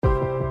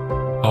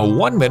A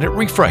 1-minute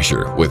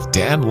refresher with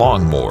Dan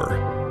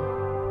Longmore.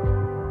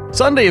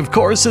 Sunday, of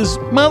course, is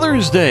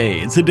Mother's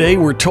Day. It's a day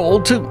we're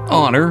told to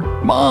honor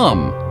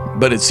Mom.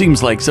 But it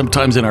seems like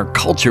sometimes in our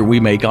culture we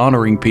make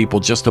honoring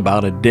people just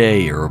about a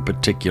day or a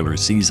particular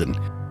season.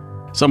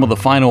 Some of the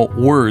final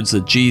words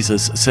that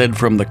Jesus said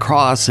from the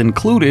cross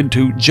included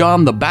to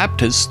John the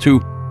Baptist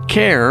to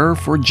care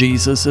for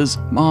Jesus'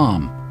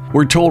 mom.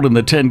 We're told in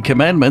the 10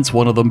 Commandments,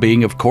 one of them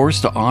being, of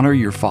course, to honor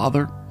your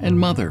father and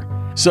mother.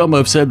 Some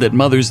have said that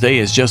Mother's Day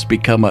has just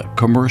become a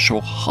commercial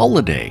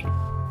holiday.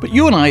 But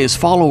you and I, as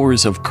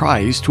followers of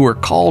Christ, who are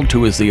called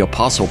to, as the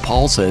Apostle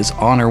Paul says,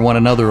 honor one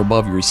another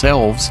above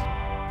yourselves,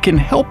 can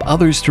help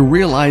others to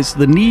realize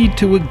the need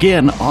to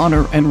again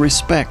honor and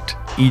respect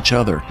each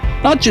other.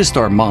 Not just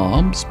our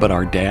moms, but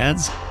our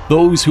dads,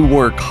 those who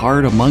work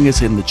hard among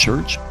us in the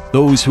church,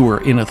 those who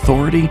are in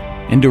authority,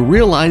 and to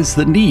realize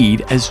the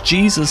need, as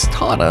Jesus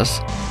taught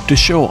us, to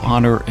show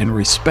honor and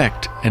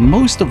respect, and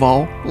most of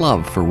all,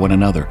 love for one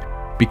another,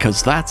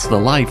 because that's the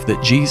life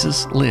that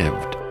Jesus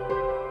lived.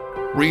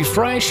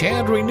 Refresh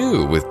and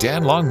renew with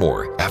Dan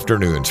Longmore,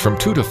 afternoons from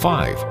 2 to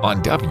 5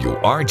 on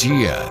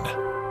WRGN.